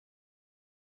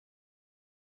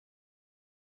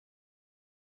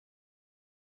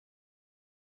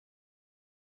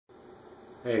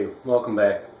Hey, welcome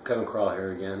back. Kevin Krull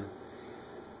here again.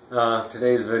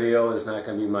 Today's video is not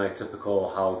going to be my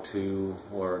typical how-to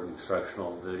or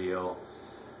instructional video.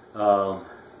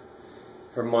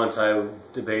 For months I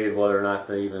debated whether or not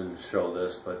to even show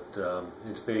this, but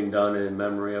it's being done in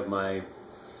memory of my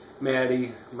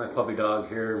Maddy, my puppy dog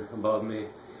here above me.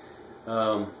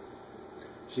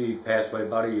 She passed away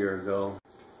about a year ago.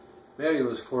 Maddy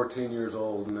was 14 years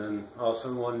old, and then all of a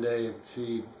sudden one day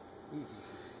she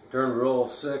turned real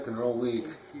sick and real weak.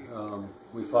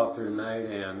 We fought through the night,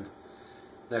 and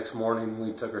next morning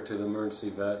we took her to the emergency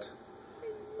vet,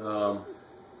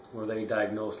 where they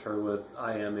diagnosed her with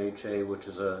IMHA, which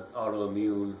is an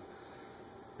autoimmune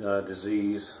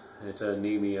disease. It's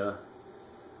anemia.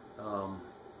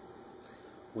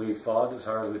 We fought as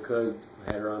hard as we could,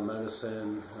 had her on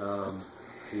medicine.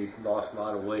 She lost a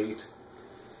lot of weight,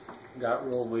 got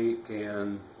real weak,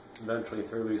 and eventually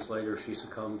 3 weeks later she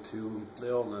succumbed to the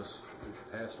illness and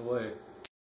she passed away.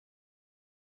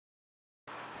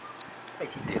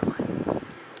 What you doing?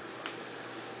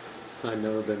 I've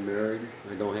never been married.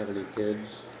 I don't have any kids.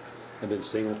 I've been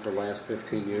single for the last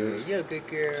 15 years. You're a good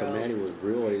girl. So Maddy was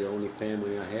really the only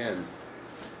family I had.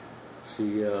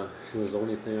 She was the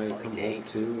only thing I could come home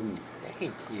to, and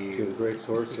Thank you. she was a great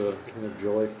source of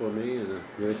joy for me and a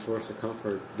great source of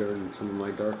comfort during some of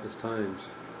my darkest times.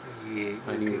 Yeah,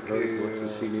 I needed her as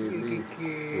much as she needed me, and we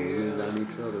needed on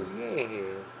each other. Yeah.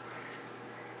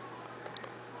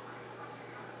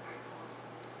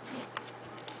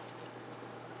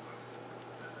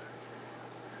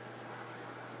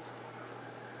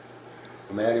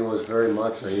 Maddy was very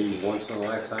much a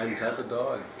once-in-a-lifetime type of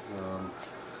dog.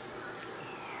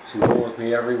 She went with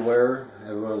me everywhere.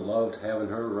 Everyone loved having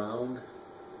her around.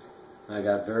 I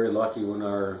got very lucky when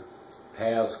our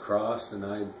paths crossed, and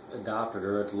I adopted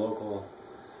her at the local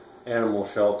animal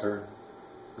shelter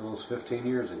almost 15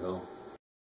 years ago.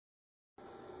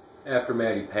 After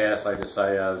Maddy passed, I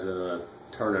decided I was going to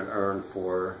turn an urn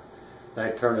for her.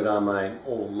 I turned it on my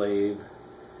old lathe,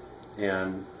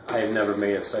 and I had never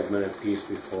made a segmented piece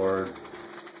before.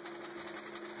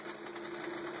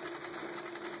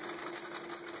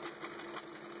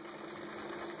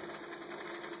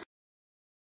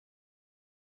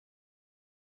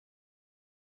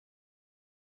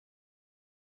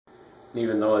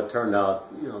 Even though it turned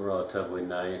out, relatively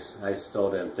nice, I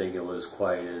still didn't think it was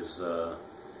quite as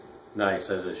nice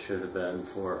as it should have been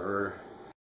for her.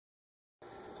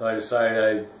 So I decided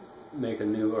I'd make a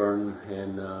new urn,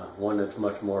 and one that's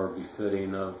much more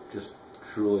befitting of just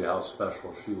truly how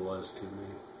special she was to me.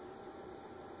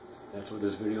 That's what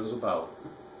this video is about.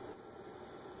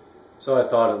 So I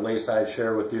thought at least I'd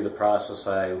share with you the process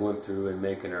I went through in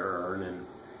making her urn, and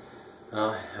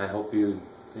I hope you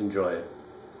enjoy it.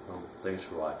 Well, thanks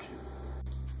for watching.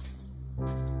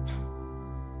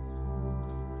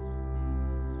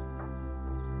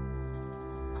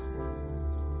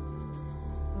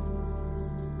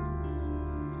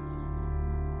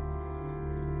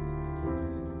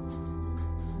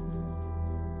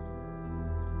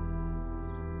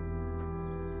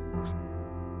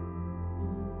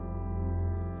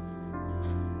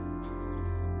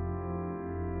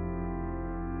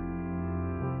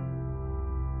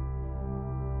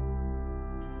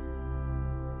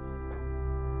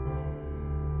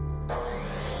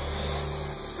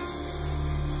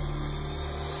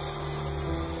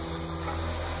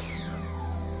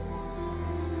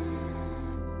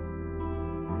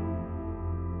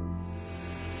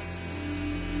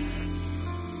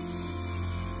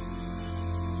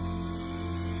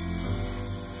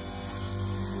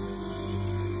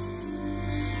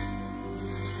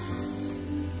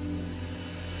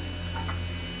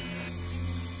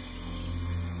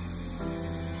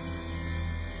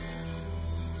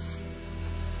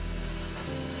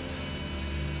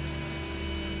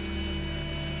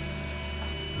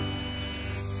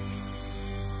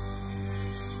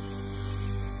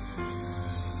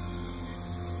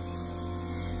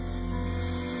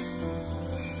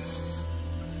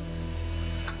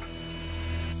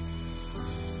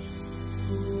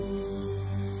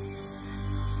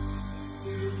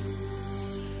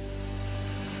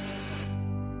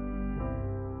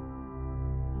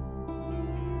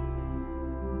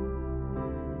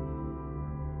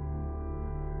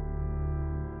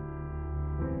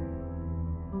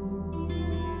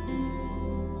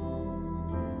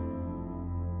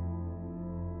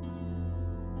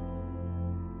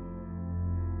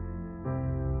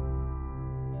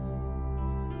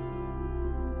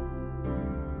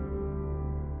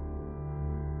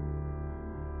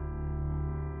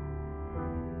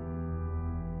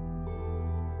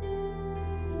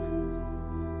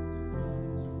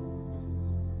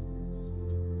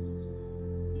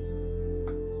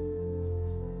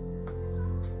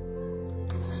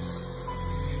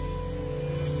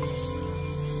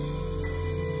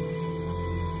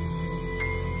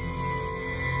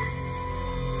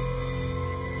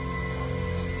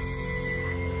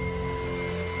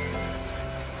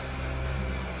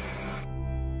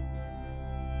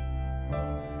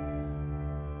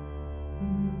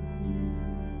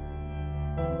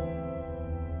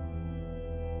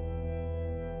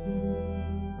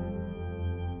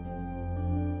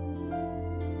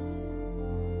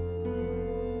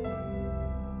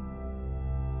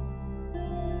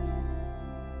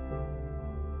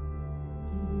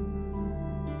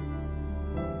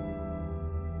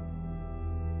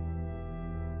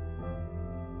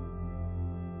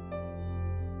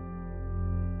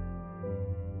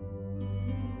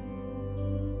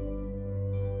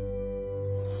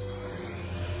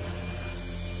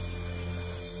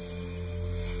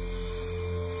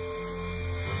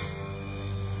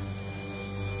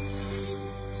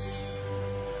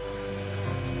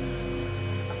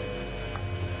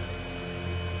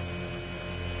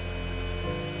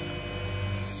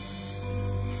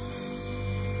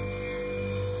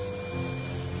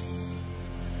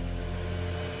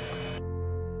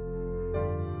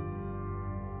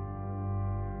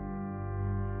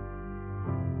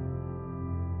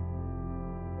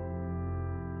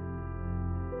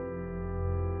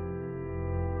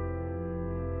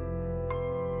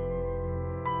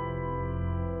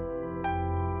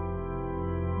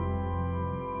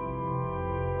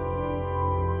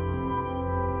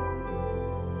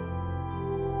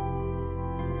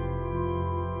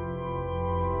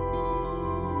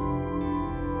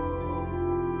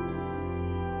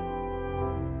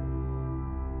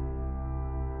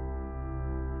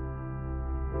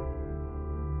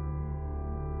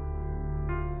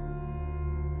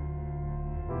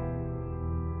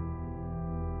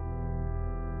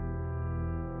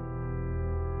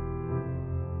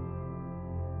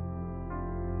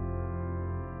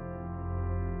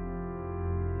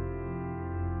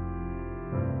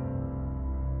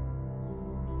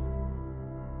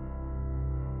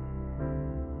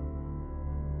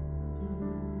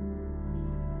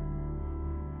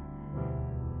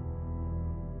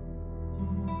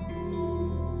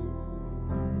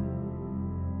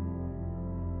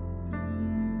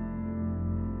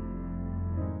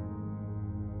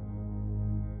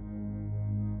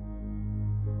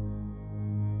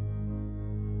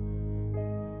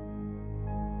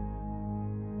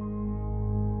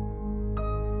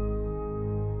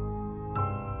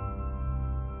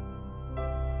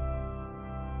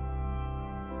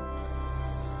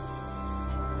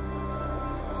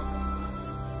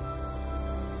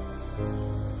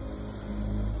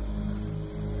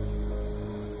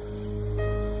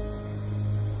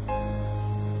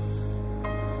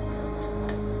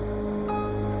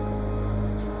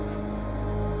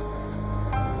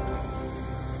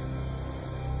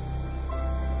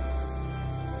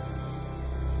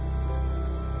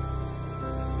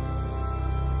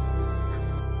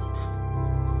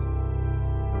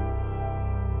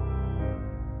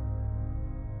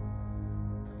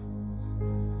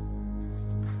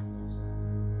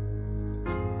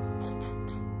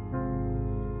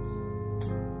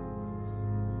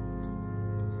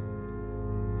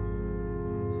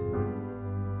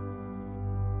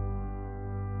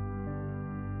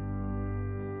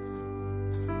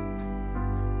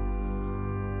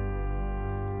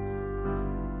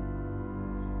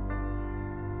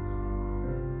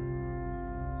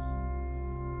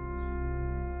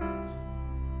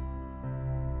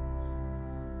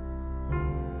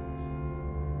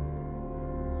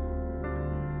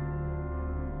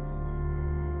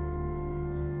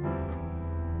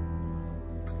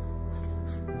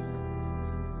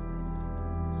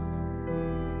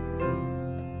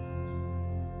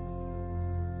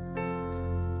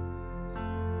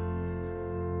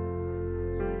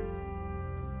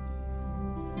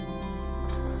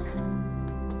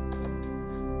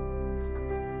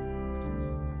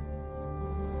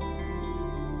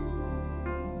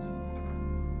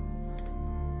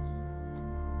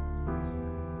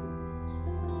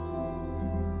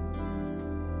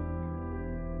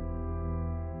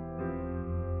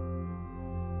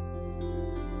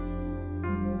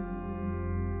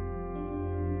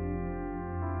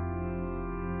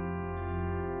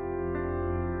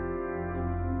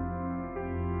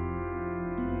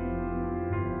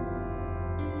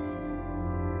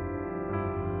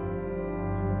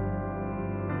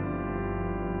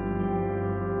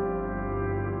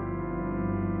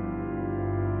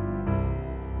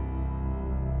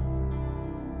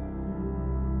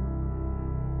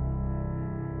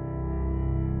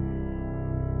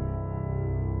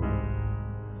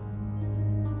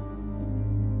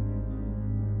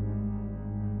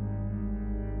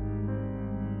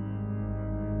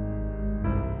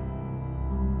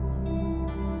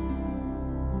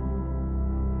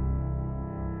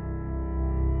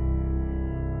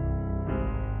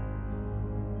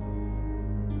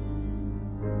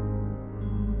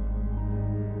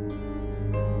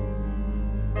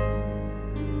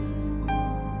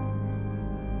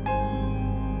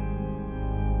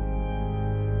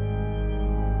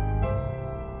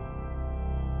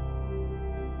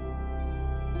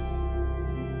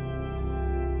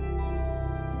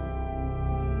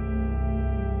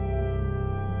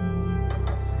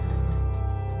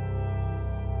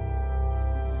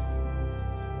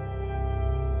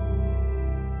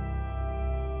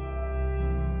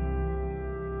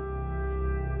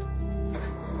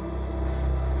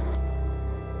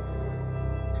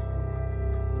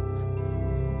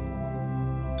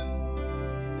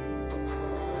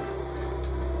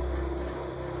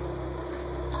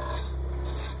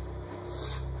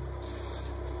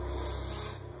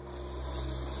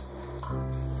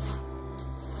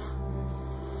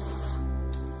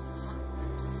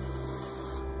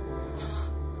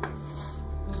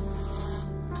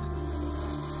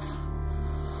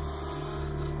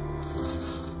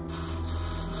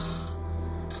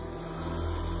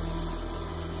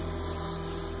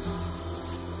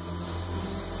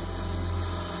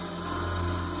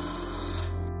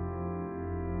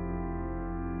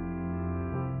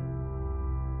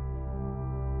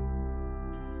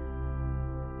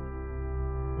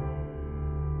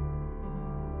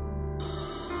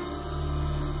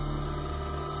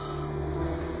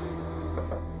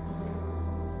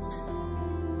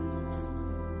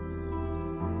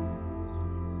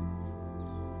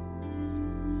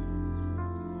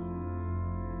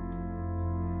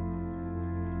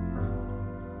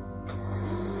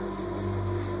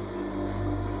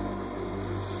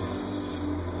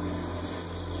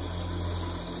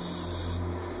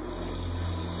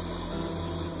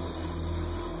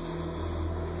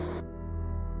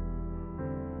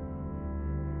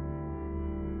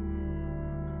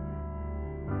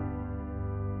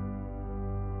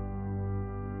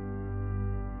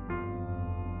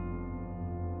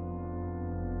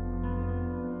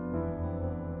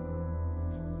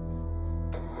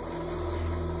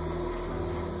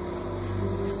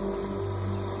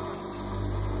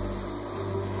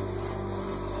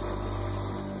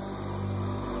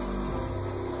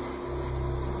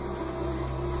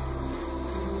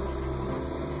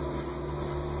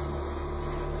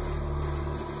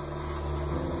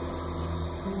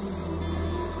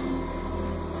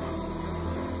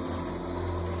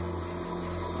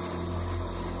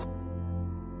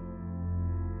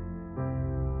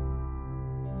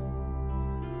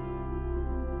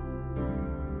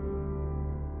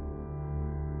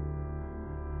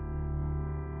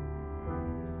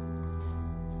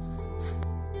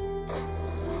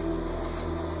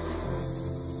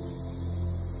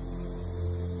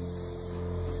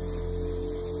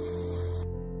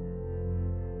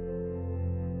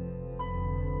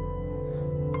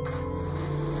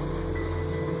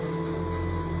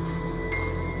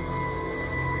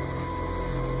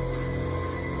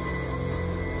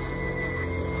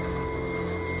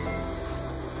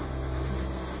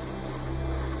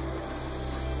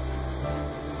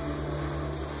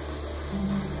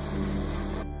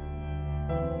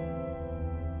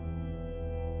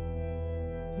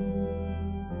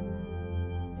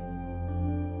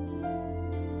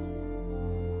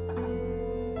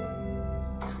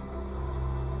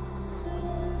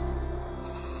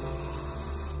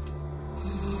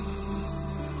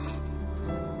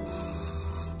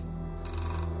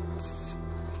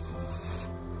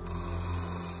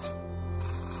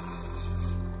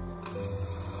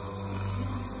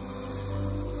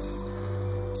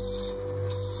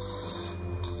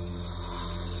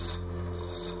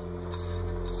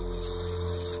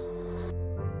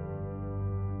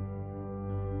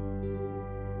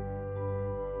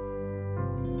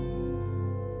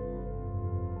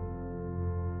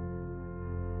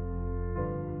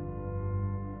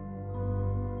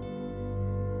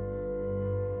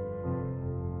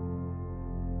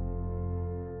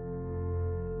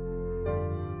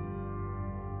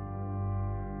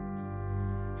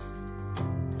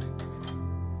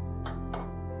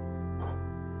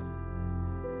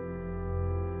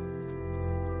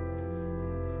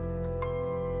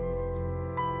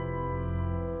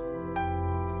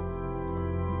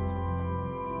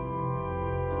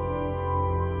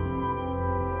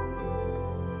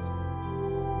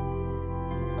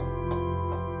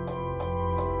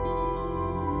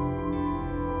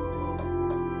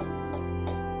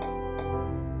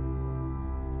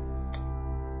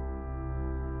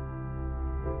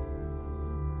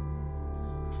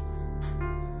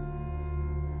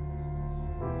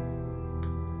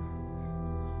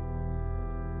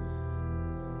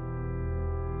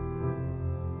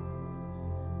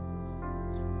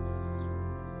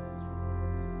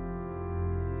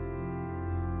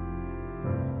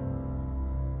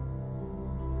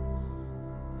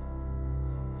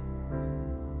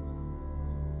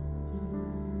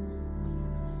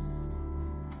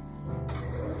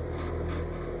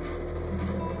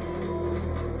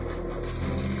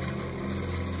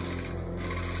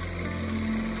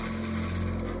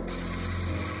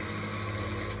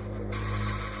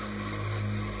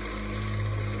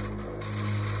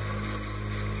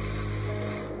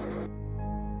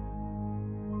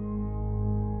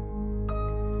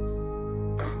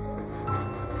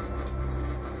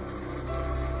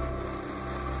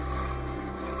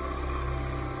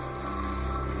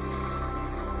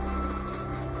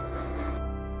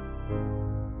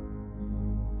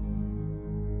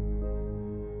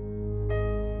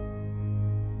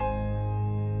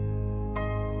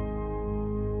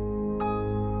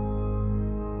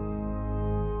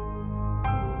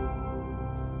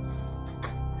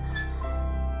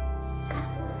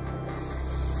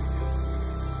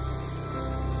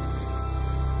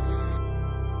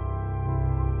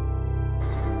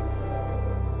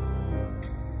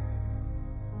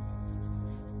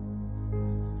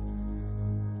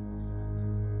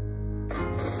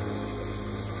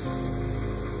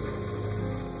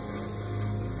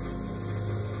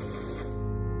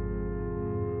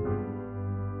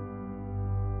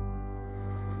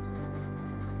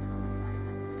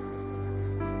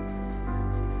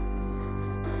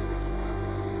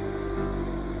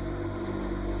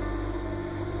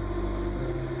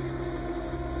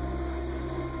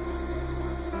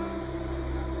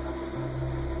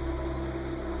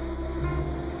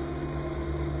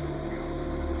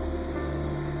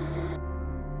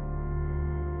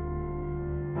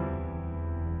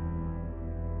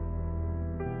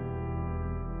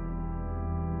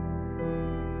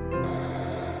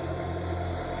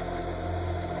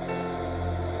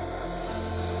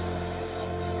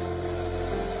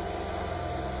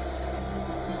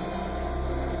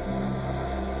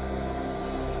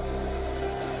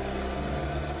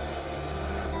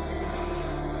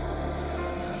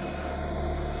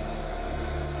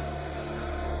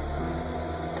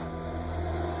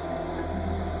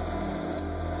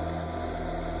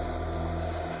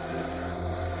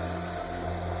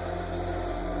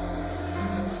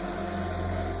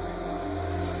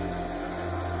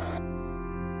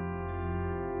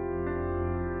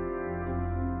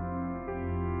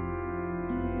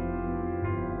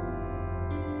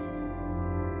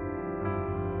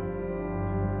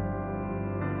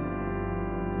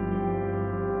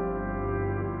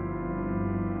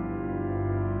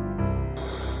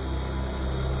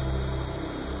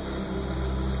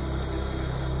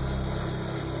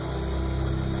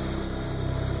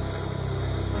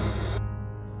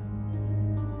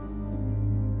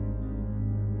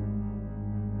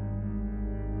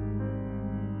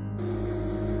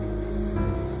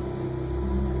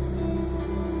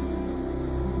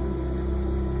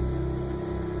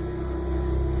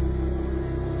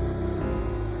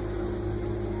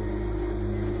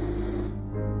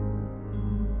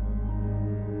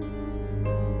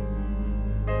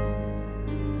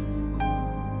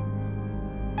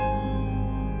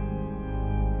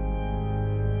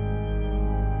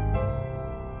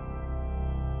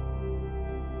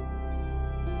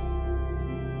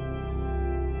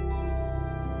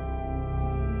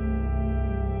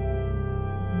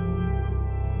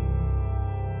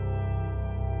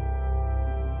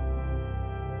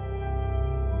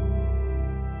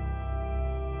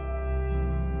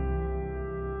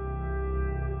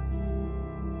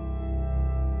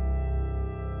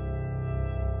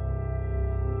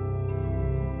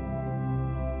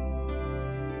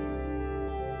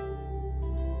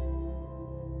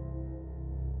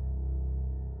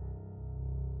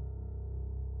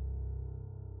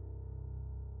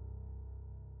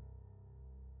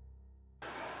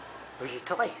 Where's your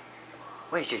toy?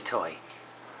 Where's your toy?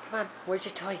 Come on, where's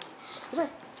your toy? Come on.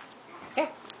 Here.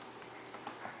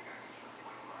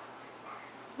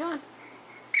 Come on.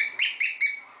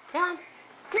 Come on.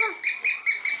 Come on.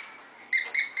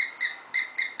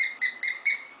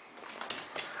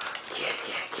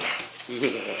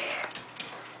 Yeah.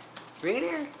 Bring it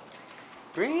here.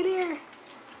 Bring it here.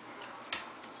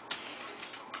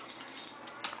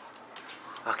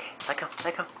 Okay, let go.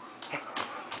 Here.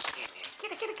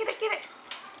 Get it.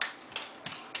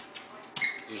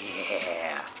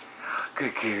 Yeah.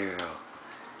 Good girl.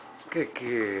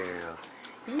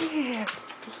 Yeah.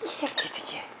 Get.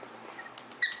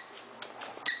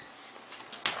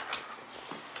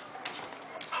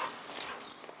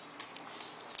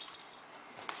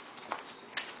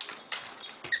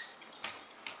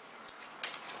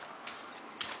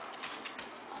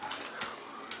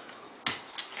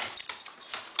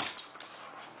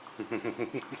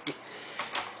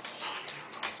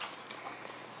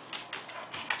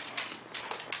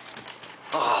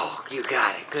 Oh, you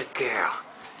got it. Good girl.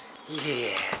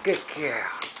 Yeah, good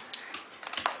girl.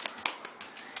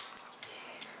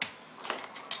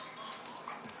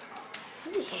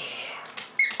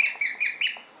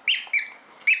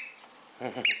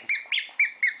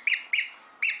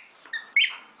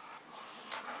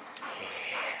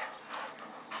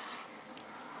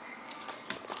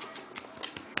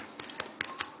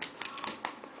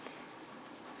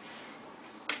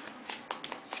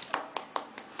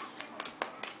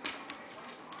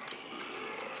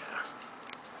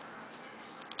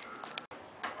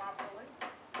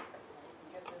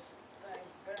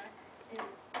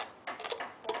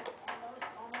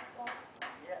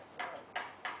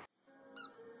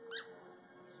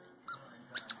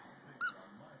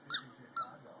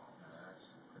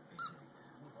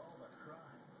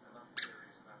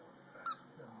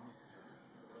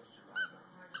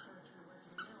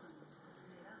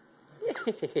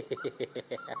 Yeah.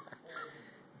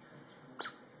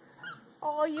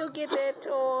 Oh, you get that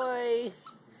toy.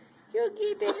 You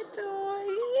get that toy.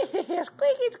 Yeah,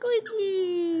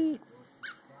 squeaky.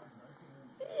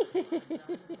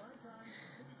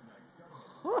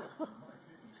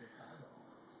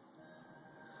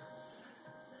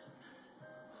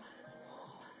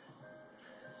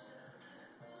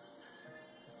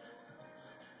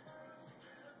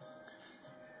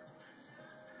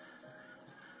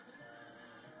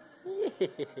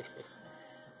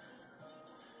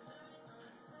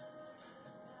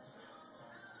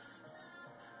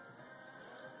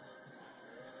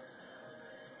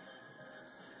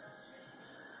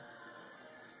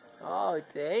 Oh,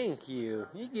 thank you.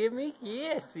 You give me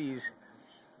kisses.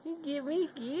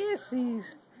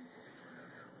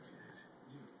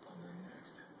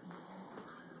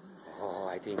 Oh,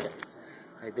 I think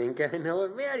I know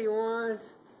what Maddy wants.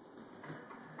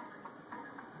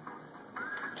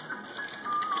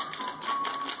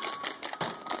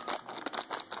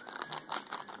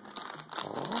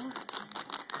 Oh,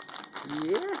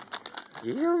 yeah.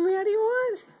 You know what Maddy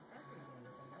wants?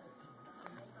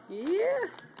 Yeah.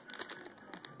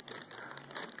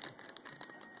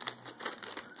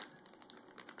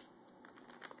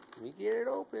 Let me get it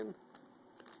open.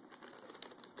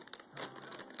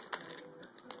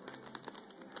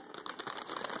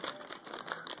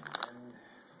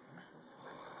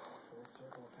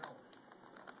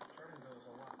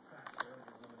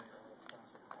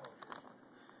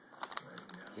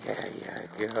 Yeah,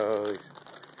 it goes.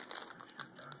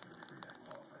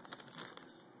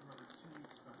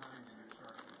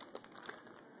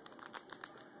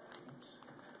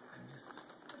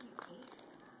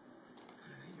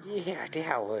 Yeah,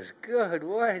 that was good,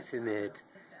 wasn't it?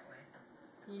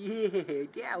 Yeah,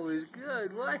 that was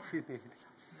good, wasn't it?